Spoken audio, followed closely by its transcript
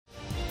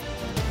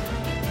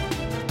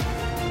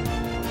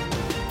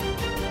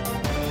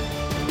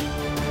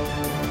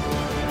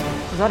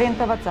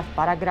Zorientovať sa v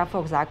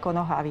paragrafoch,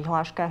 zákonoch a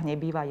vyhláškach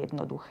nebýva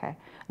jednoduché.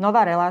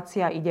 Nová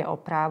relácia Ide o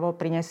právo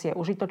prinesie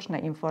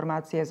užitočné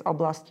informácie z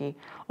oblasti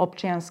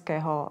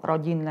občianskeho,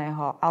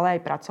 rodinného, ale aj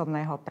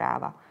pracovného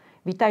práva.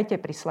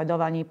 Vitajte pri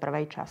sledovaní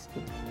prvej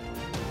časti.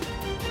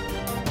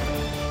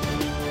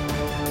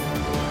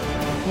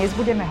 Dnes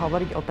budeme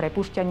hovoriť o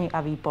prepúšťaní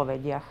a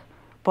výpovediach.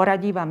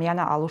 Poradí vám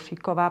Jana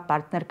Alušíková,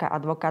 partnerka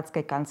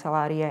advokátskej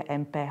kancelárie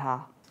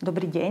MPH.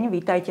 Dobrý deň,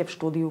 vítajte v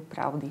štúdiu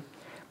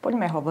Pravdy.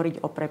 Poďme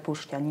hovoriť o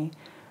prepúšťaní.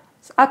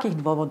 Z akých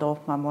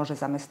dôvodov ma môže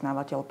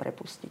zamestnávateľ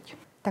prepustiť?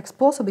 Tak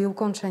spôsoby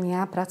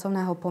ukončenia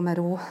pracovného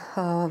pomeru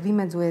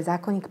vymedzuje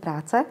zákonník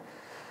práce.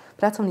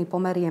 Pracovný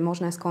pomer je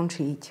možné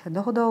skončiť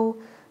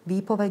dohodou,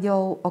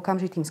 výpoveďou,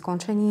 okamžitým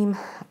skončením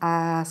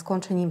a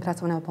skončením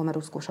pracovného pomeru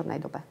v skúšobnej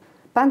dobe.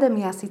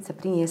 Pandémia síce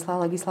priniesla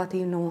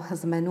legislatívnu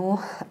zmenu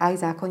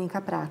aj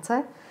zákonníka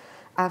práce,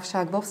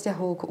 avšak vo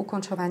vzťahu k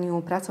ukončovaniu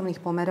pracovných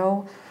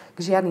pomerov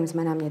k žiadnym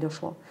zmenám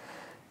nedošlo.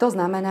 To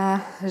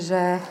znamená,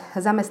 že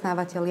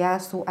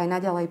zamestnávateľia sú aj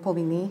naďalej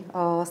povinní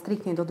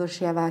striktne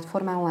dodržiavať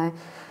formálne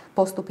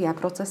postupy a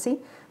procesy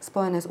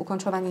spojené s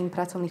ukončovaním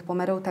pracovných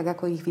pomerov, tak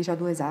ako ich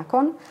vyžaduje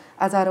zákon,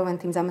 a zároveň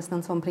tým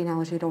zamestnancom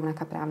prináleží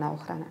rovnaká právna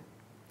ochrana.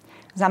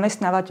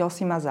 Zamestnávateľ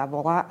si ma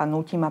zavolá a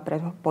núti ma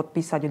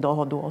podpísať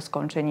dohodu o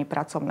skončení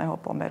pracovného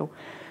pomeru.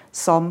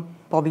 Som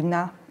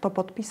povinná to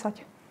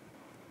podpísať?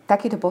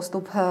 Takýto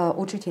postup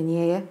určite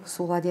nie je v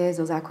súlade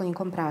so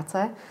zákonníkom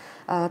práce,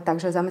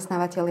 takže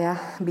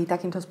zamestnávateľia by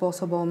takýmto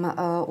spôsobom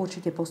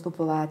určite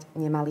postupovať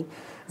nemali.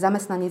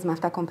 Zamestnanec má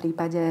v takom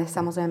prípade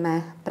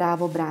samozrejme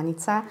právo brániť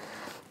sa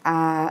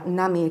a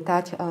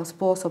namietať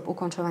spôsob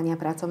ukončovania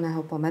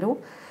pracovného pomeru.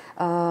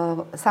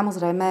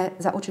 Samozrejme,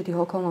 za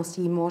určitých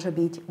okolností môže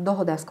byť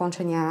dohoda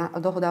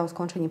o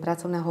skončení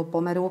pracovného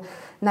pomeru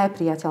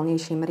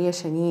najpriateľnejším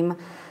riešením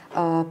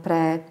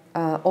pre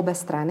obe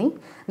strany.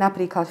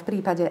 Napríklad v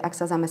prípade, ak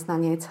sa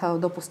zamestnanec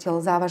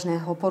dopustil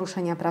závažného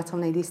porušenia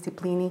pracovnej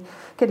disciplíny,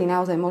 kedy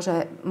naozaj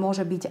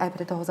môže byť aj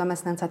pre toho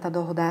zamestnanca tá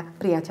dohoda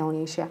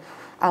priateľnejšia.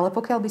 Ale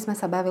pokiaľ by sme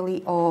sa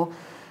bavili o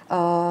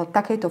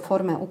takejto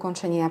forme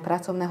ukončenia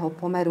pracovného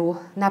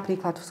pomeru,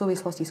 napríklad v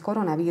súvislosti s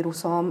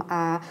koronavírusom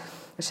a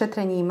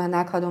šetrením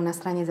nákladov na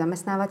strane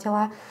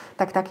zamestnávateľa,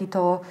 tak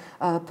takýto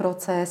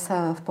proces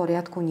v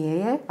poriadku nie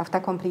je a v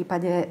takom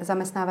prípade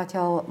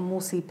zamestnávateľ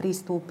musí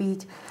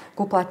pristúpiť k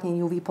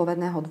uplatneniu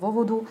výpovedného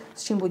dôvodu,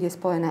 s čím bude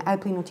spojené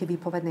aj plynutie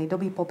výpovednej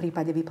doby, po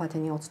prípade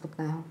vyplatenie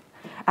odstupného.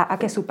 A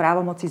aké sú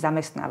právomoci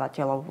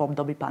zamestnávateľov v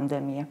období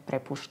pandémie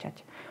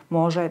prepúšťať?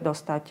 Môže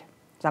dostať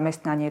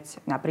zamestnanec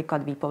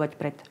napríklad výpoveď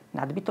pred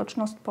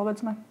nadbytočnosť,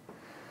 povedzme?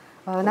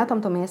 Na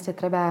tomto mieste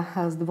treba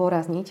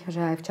zdôrazniť, že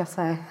aj v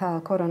čase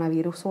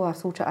koronavírusu a v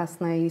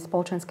súčasnej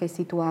spoločenskej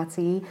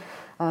situácii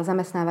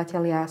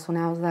zamestnávateľia sú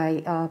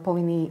naozaj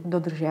povinní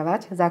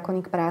dodržiavať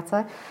zákonník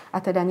práce a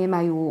teda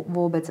nemajú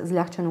vôbec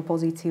zľahčenú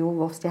pozíciu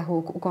vo vzťahu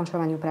k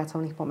ukončovaniu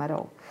pracovných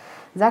pomerov.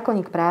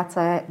 Zákonník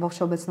práce vo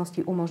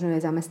všeobecnosti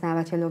umožňuje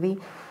zamestnávateľovi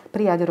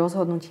prijať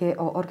rozhodnutie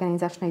o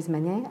organizačnej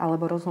zmene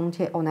alebo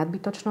rozhodnutie o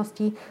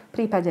nadbytočnosti v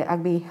prípade, ak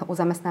by u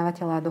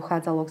zamestnávateľa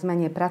dochádzalo k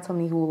zmene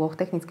pracovných úloh,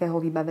 technického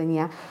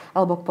vybavenia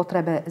alebo k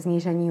potrebe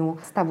zníženiu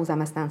stavu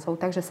zamestnancov.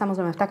 Takže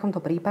samozrejme v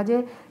takomto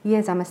prípade je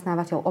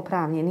zamestnávateľ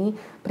oprávnený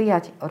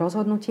prijať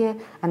rozhodnutie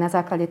a na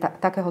základe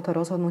takéhoto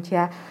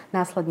rozhodnutia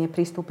následne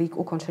pristúpiť k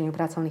ukončeniu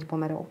pracovných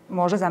pomerov.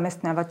 Môže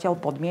zamestnávateľ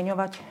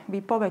podmieňovať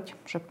výpoveď?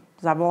 Že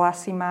zavolá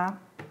si ma,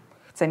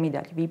 chce mi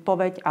dať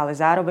výpoveď, ale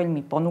zároveň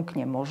mi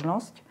ponúkne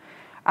možnosť,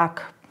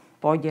 ak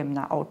pôjdem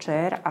na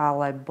OČR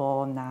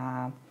alebo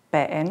na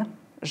PN,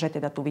 že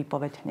teda tú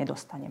výpoveď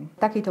nedostanem.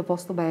 Takýto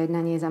postup a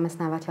jednanie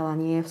zamestnávateľa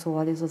nie je v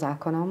súlade so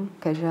zákonom,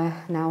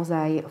 keďže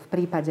naozaj v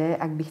prípade,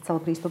 ak by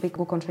chcel pristúpiť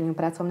k ukončeniu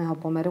pracovného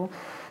pomeru,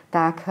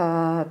 tak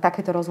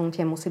takéto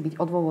rozhodnutie musí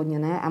byť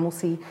odôvodnené a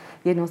musí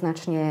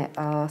jednoznačne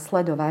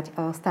sledovať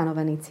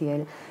stanovený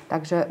cieľ.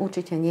 Takže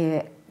určite nie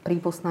je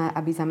prípustné,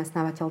 aby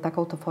zamestnávateľ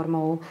takouto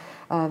formou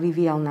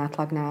vyvíjal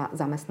nátlak na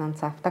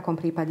zamestnanca. V takom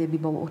prípade by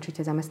bol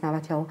určite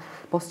zamestnávateľ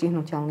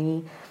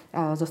postihnuteľný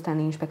zo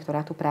strany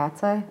inšpektorátu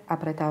práce a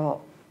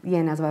preto je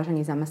na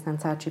zvážení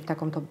zamestnanca, či v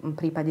takomto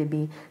prípade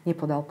by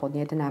nepodal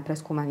podnet na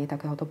preskúmanie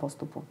takéhoto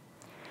postupu.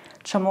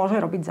 Čo môže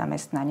robiť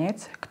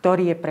zamestnanec,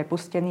 ktorý je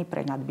prepustený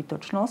pre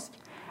nadbytočnosť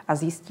a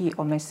zistí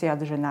o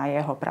mesiac, že na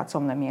jeho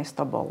pracovné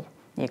miesto bol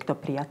niekto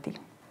prijatý?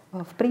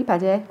 V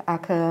prípade,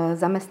 ak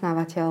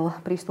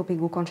zamestnávateľ pristúpi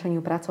k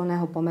ukončeniu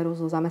pracovného pomeru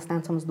so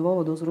zamestnancom z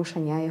dôvodu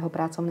zrušenia jeho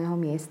pracovného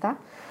miesta,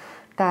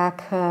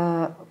 tak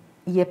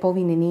je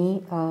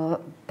povinný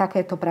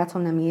takéto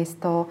pracovné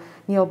miesto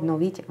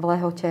neobnoviť v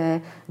lehote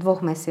 2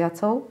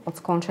 mesiacov od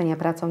skončenia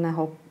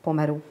pracovného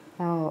pomeru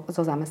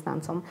so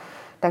zamestnancom.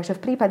 Takže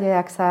v prípade,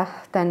 ak sa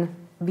ten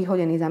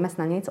vyhodený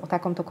zamestnanec o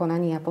takomto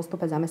konaní a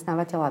postupe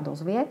zamestnávateľa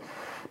dozvie,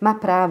 má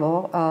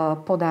právo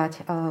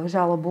podať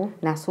žalobu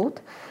na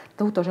súd.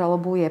 Túto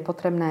žalobu je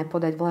potrebné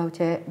podať v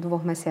lehote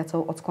 2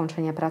 mesiacov od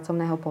skončenia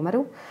pracovného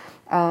pomeru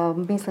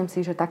Myslím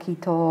si, že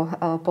takýto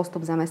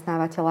postup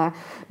zamestnávateľa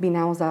by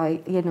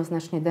naozaj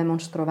jednoznačne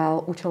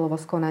demonstroval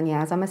účelovosť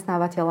konania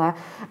zamestnávateľa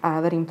a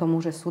verím tomu,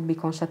 že súd by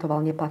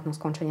konštatoval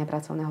neplatnosť skončenia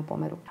pracovného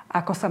pomeru.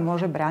 Ako sa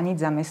môže brániť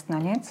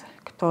zamestnanec,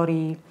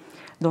 ktorý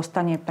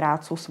dostane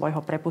prácu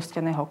svojho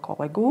prepusteného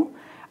kolegu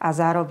a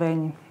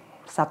zároveň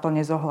sa to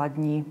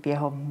nezohľadní v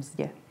jeho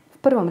mzde? V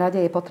prvom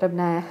rade je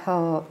potrebné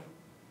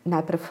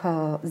najprv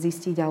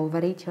zistiť a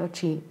uveriť,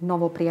 či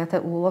novo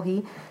prijaté úlohy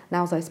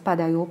naozaj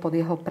spadajú pod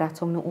jeho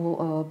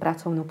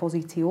pracovnú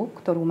pozíciu,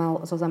 ktorú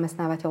mal so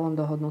zamestnávateľom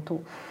dohodnutú.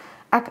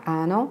 Ak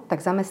áno,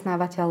 tak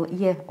zamestnávateľ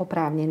je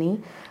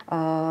oprávnený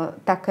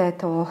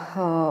takéto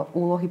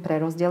úlohy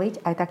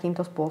prerozdeliť aj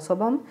takýmto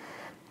spôsobom.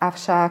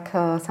 Avšak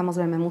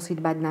samozrejme musí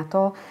dbať na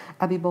to,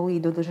 aby boli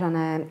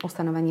dodržané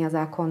ustanovenia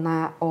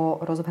zákona o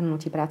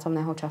rozvrhnutí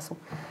pracovného času.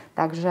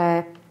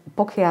 Takže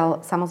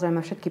pokiaľ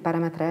samozrejme všetky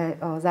parametre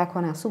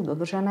zákona sú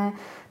dodržané,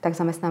 tak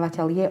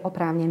zamestnávateľ je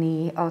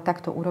oprávnený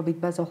takto urobiť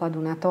bez ohľadu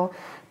na to,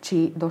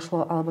 či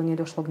došlo alebo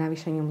nedošlo k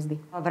navýšeniu mzdy.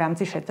 V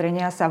rámci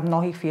šetrenia sa v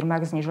mnohých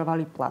firmách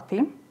znižovali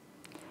platy.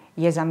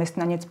 Je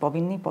zamestnanec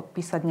povinný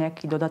podpísať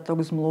nejaký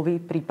dodatok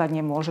zmluvy, prípadne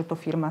môže to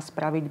firma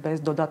spraviť bez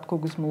dodatku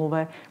k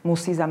zmluve?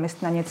 Musí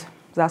zamestnanec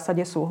v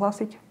zásade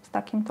súhlasiť s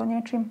takýmto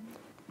niečím?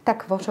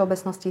 Tak vo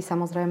všeobecnosti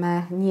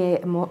samozrejme nie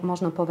je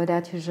možno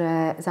povedať,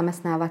 že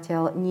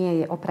zamestnávateľ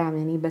nie je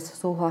oprávnený bez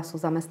súhlasu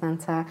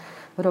zamestnanca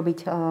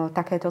robiť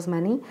takéto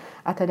zmeny.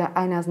 A teda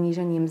aj na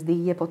zníženie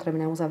mzdy je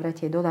potrebné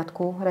uzavretie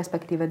dodatku,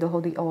 respektíve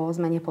dohody o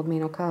zmene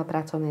podmienok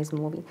pracovnej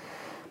zmluvy.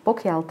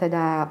 Pokiaľ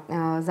teda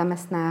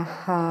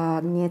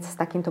zamestnanec s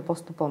takýmto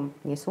postupom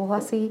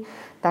nesúhlasí,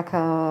 tak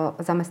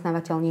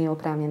zamestnávateľ nie je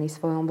oprávnený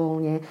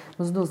svojvoľne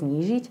mzdu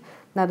znížiť.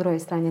 Na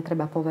druhej strane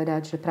treba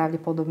povedať, že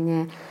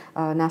pravdepodobne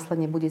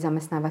následne bude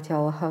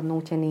zamestnávateľ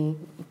nútený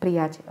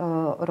prijať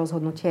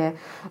rozhodnutie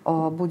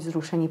o buď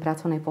zrušení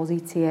pracovnej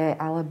pozície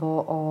alebo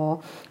o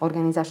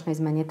organizačnej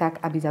zmene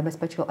tak, aby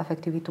zabezpečil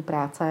efektivitu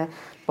práce,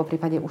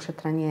 poprípade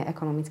ušetrenie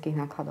ekonomických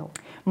nákladov.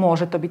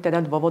 Môže to byť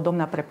teda dôvodom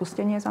na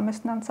prepustenie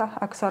zamestnanca,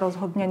 ak sa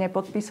rozhodne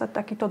nepodpísať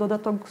takýto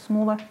dodatok k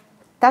zmluve?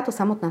 Táto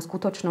samotná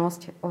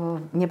skutočnosť,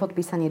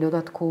 nepodpísanie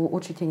dodatku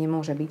určite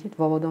nemôže byť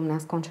dôvodom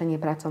na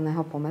skončenie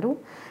pracovného pomeru,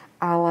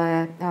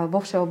 ale vo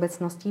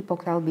všeobecnosti,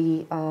 pokiaľ by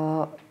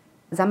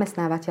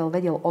zamestnávateľ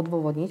vedel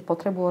odôvodniť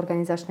potrebu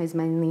organizačnej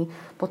zmeny,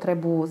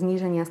 potrebu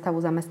zníženia stavu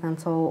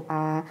zamestnancov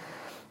a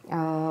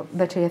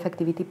väčšej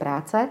efektivity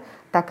práce,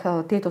 tak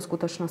tieto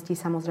skutočnosti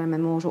samozrejme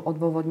môžu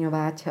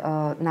odôvodňovať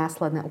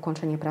následné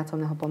ukončenie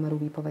pracovného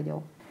pomeru výpoveďou.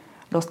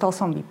 Dostal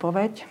som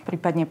výpoveď,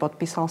 prípadne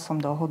podpísal som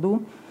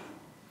dohodu.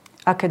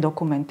 Aké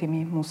dokumenty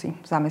mi musí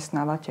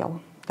zamestnávateľ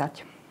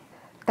dať?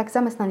 Tak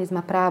zamestnanec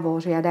má právo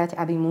žiadať,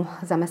 aby mu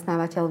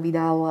zamestnávateľ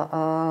vydal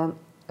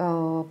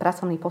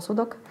pracovný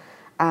posudok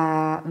a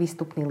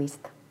výstupný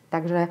list.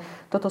 Takže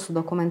toto sú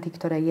dokumenty,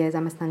 ktoré je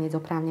zamestnanec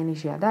oprávnený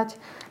žiadať.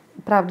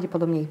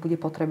 Pravdepodobne ich bude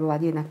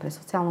potrebovať jednak pre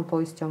sociálnu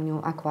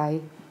poisťovňu, ako aj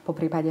po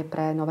prípade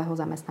pre nového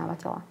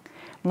zamestnávateľa.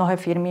 Mnohé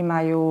firmy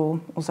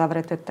majú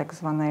uzavreté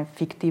tzv.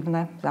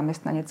 Fiktívne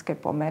zamestnanecké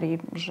pomery,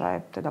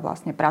 že teda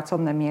vlastne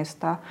pracovné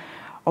miesta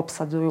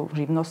obsadzujú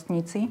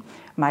živnostníci.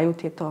 Majú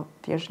tieto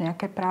tiež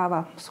nejaké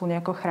práva? Sú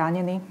nejako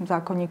chránení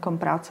zákonníkom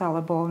práce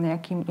alebo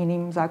nejakým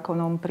iným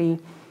zákonom pri,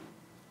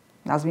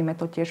 nazvime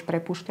to tiež,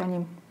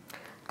 prepúšťaním?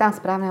 Tam z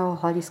právneho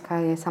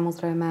hľadiska je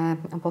samozrejme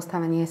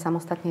postavenie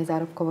samostatnej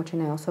zárobkovo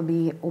činnej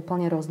osoby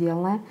úplne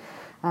rozdielne,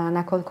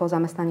 nakoľko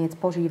zamestnanec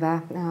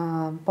požíva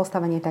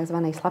postavenie tzv.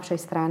 Slabšej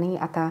strany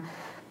a tá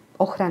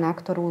ochrana,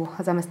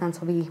 ktorú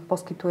zamestnancovi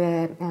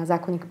poskytuje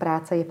zákonník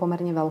práce, je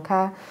pomerne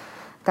veľká.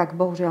 Tak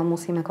bohužiaľ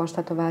musíme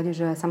konštatovať,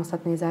 že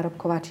samostatne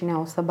zárobková činná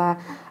osoba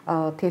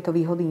tieto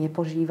výhody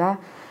nepožíva.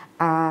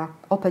 A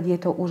opäť je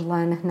to už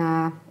len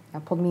na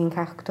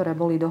podmienkach, ktoré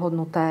boli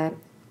dohodnuté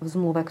v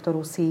zmluve,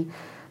 ktorú si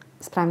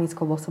s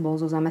právnickou osobou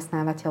so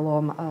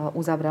zamestnávateľom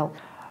uzavrel.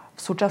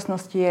 V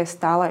súčasnosti je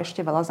stále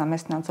ešte veľa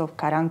zamestnancov v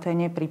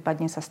karanténe,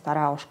 prípadne sa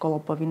stará o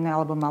školopovinné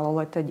alebo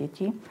maloleté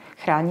deti.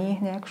 Chráni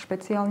ich nejak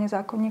špeciálne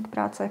zákonník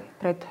práce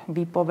pred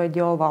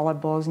výpoveďou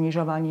alebo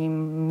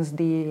znižovaním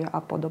mzdy a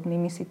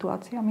podobnými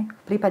situáciami?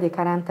 V prípade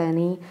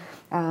karantény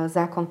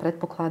zákon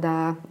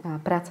predpokladá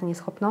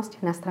práceneschopnosť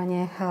na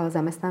strane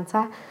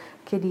zamestnanca,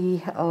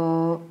 kedy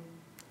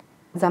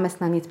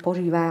zamestnanec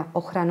požíva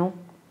ochranu,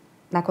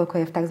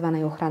 nakoľko je v tzv.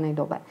 Ochrannej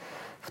dobe.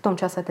 V tom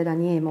čase teda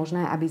nie je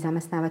možné, aby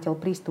zamestnávateľ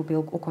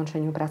pristúpil k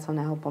ukončeniu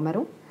pracovného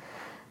pomeru.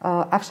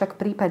 Avšak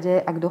v prípade,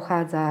 ak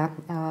dochádza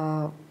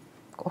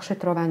k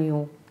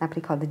ošetrovaniu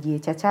napríklad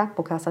dieťaťa,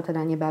 pokiaľ sa teda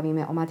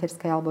nebavíme o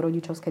materskej alebo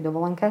rodičovskej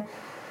dovolenke,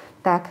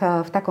 tak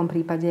v takom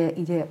prípade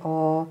ide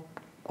o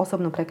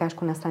osobnú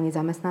prekážku na strane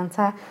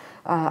zamestnanca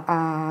a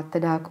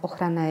teda k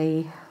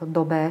ochrannej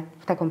dobe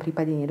v takom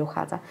prípade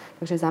nedochádza.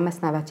 Takže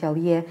zamestnávateľ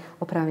je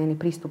oprávnený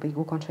pristúpiť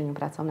k ukončeniu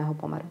pracovného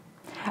pomeru.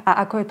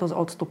 A ako je to s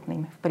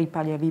odstupným v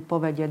prípade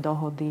výpovede,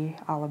 dohody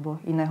alebo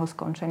iného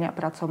skončenia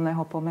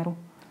pracovného pomeru?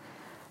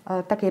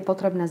 Tak je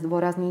potrebné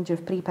zdôrazniť, že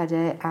v prípade,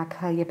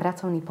 ak je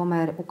pracovný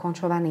pomer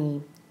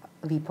ukončovaný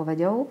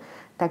výpovedou,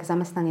 tak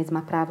zamestnanec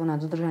má právo na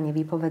dodržanie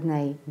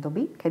výpovednej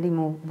doby, kedy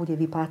mu bude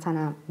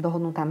vyplácaná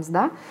dohodnutá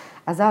mzda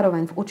a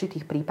zároveň v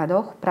určitých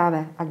prípadoch,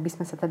 práve ak by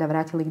sme sa teda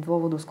vrátili k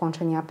dôvodu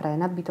skončenia pre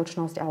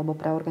nadbytočnosť alebo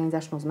pre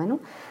organizačnú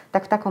zmenu,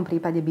 tak v takom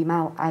prípade by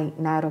mal aj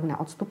nárok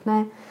na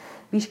odstupné.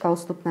 Výška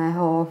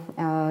odstupného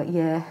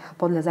je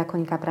podľa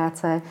zákonníka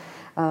práce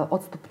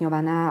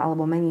odstupňovaná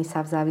alebo mení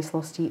sa v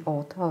závislosti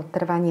od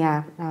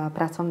trvania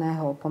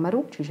pracovného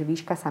pomeru, čiže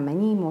výška sa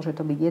mení, môže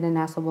to byť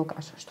 1-násobok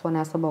až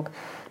 4-násobok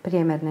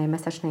priemernej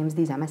mesačnej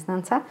mzdy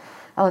zamestnanca,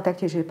 ale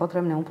taktiež je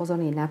potrebné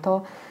upozorniť na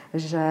to,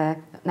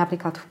 že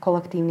napríklad v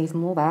kolektívnych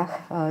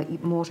zmluvách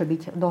môže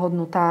byť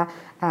dohodnutá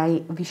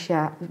aj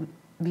vyššia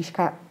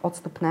výška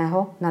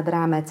odstupného nad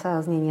rámec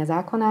znenia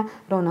zákona,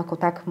 rovnako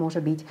tak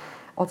môže byť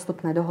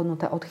odstupné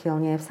dohodnuté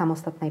odchýlne v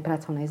samostatnej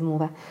pracovnej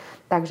zmluve.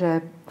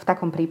 Takže v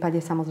takom prípade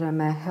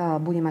samozrejme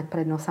bude mať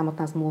prednosť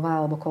samotná zmluva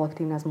alebo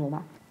kolektívna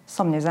zmluva.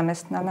 Som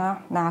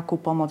nezamestnaná, na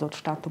akú pomoc od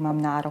štátu mám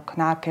nárok?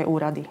 Na aké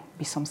úrady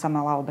by som sa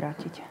mala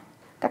obrátiť?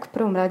 Tak v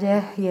prvom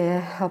rade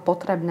je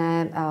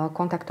potrebné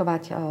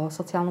kontaktovať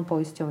sociálnu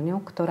poisťovňu,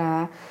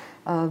 ktorá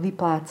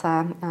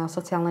vypláca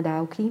sociálne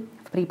dávky.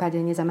 V prípade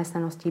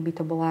nezamestnanosti by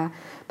to bola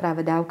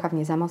práve dávka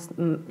v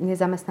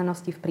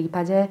nezamestnanosti v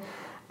prípade,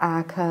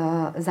 ak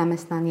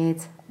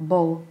zamestnanec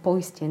bol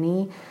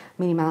poistený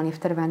minimálne v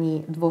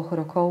trvaní 2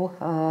 rokov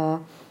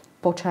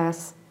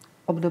počas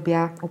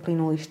obdobia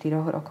uplynulých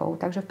 4 rokov.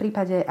 Takže v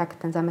prípade,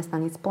 ak ten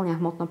zamestnanec spĺňa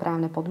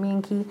hmotnoprávne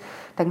podmienky,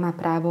 tak má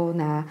právo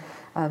na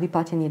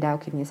vyplatenie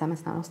dávky v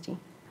nezamestnanosti.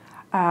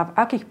 A v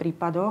akých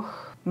prípadoch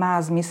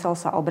má zmysel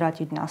sa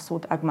obrátiť na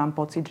súd, ak mám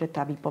pocit, že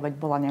tá výpoveď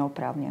bola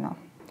neoprávnená?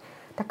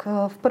 Tak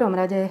v prvom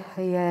rade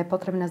je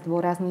potrebné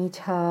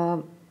zdôrazniť,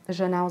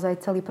 že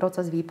naozaj celý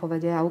proces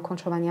výpovede a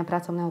ukončovania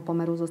pracovného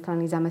pomeru zo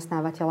strany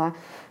zamestnávateľa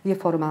je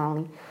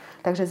formálny.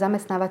 Takže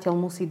zamestnávateľ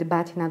musí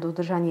dbať na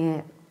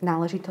dodržanie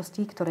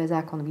náležitostí, ktoré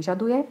zákon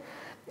vyžaduje.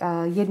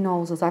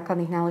 Jednou zo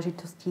základných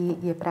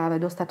náležitostí je práve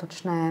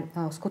dostatočné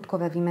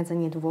skutkové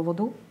vymedzenie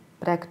dôvodu,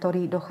 pre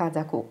ktorý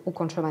dochádza k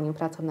ukončovaniu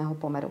pracovného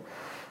pomeru.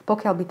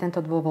 Pokiaľ by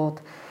tento dôvod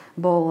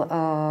bol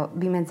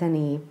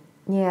vymedzený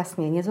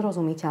nejasne,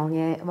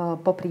 nezrozumiteľne,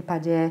 po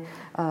prípade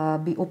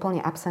by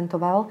úplne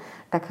absentoval,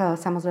 tak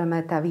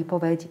samozrejme tá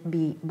výpoveď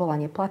by bola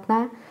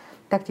neplatná.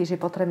 Taktiež je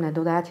potrebné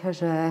dodať,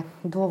 že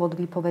dôvod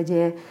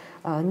výpovede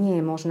nie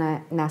je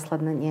možné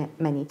následne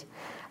meniť.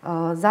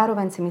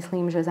 Zároveň si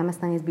myslím, že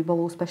zamestnanec by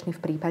bol úspešný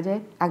v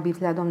prípade, ak by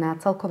vzhľadom na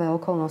celkové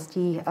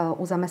okolnosti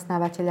u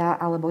zamestnávateľa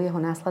alebo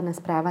jeho následné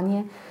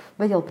správanie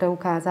vedel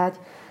preukázať,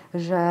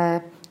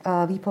 že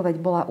výpoveď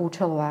bola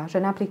účelová.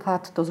 Že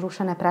napríklad to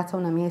zrušené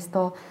pracovné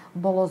miesto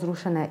bolo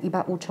zrušené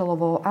iba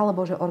účelovo,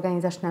 alebo že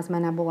organizačná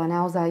zmena bola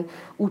naozaj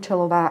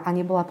účelová a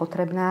nebola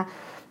potrebná.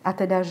 A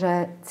teda,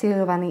 že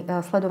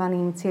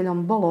sledovaným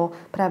cieľom bolo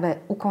práve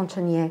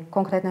ukončenie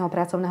konkrétneho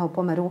pracovného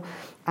pomeru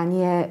a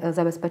nie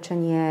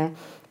zabezpečenie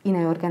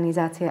inej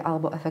organizácie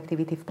alebo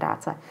efektivity v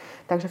práce.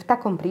 Takže v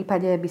takom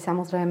prípade by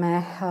samozrejme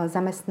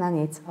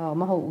zamestnanec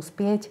mohol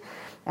uspieť,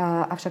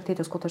 avšak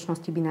tieto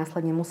skutočnosti by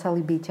následne museli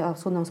byť v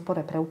súdnom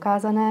spore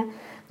preukázané.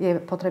 Je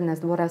potrebné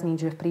zdôrazniť,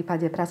 že v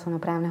prípade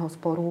pracovnoprávneho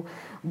sporu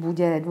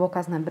bude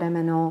dôkazné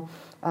bremeno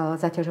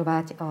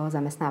zaťažovať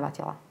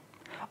zamestnávateľa.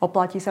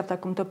 Oplatí sa v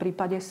takomto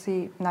prípade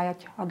si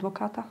najať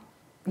advokáta?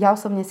 Ja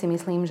osobne si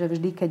myslím, že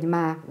vždy, keď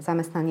má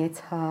zamestnanec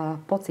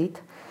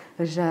pocit,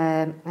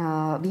 že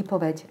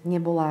výpoveď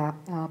nebola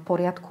v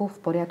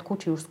poriadku,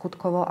 či už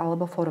skutkovo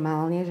alebo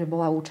formálne, že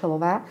bola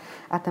účelová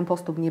a ten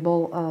postup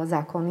nebol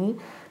zákonný,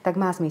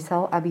 tak má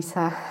zmysel, aby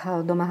sa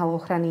domáhal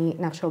ochrany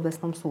na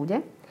Všeobecnom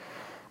súde.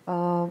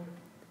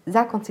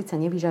 Zákon síce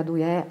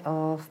nevyžaduje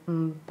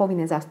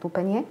povinné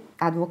zastúpenie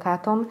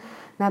advokátom,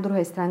 na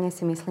druhej strane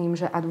si myslím,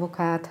 že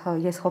advokát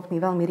je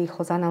schopný veľmi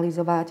rýchlo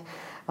zanalyzovať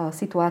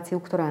situáciu,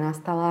 ktorá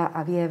nastala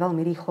a vie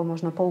veľmi rýchlo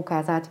možno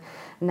poukázať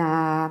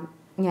na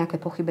nejaké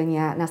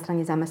pochybenia na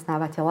strane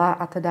zamestnávateľa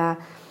a teda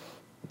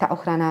tá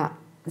ochrana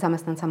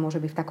zamestnanca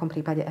môže byť v takom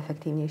prípade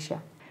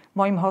efektívnejšia.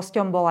 Mojím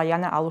hosťom bola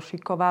Jana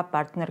Alušíková,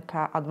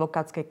 partnerka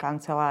advokátskej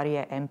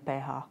kancelárie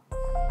MPH.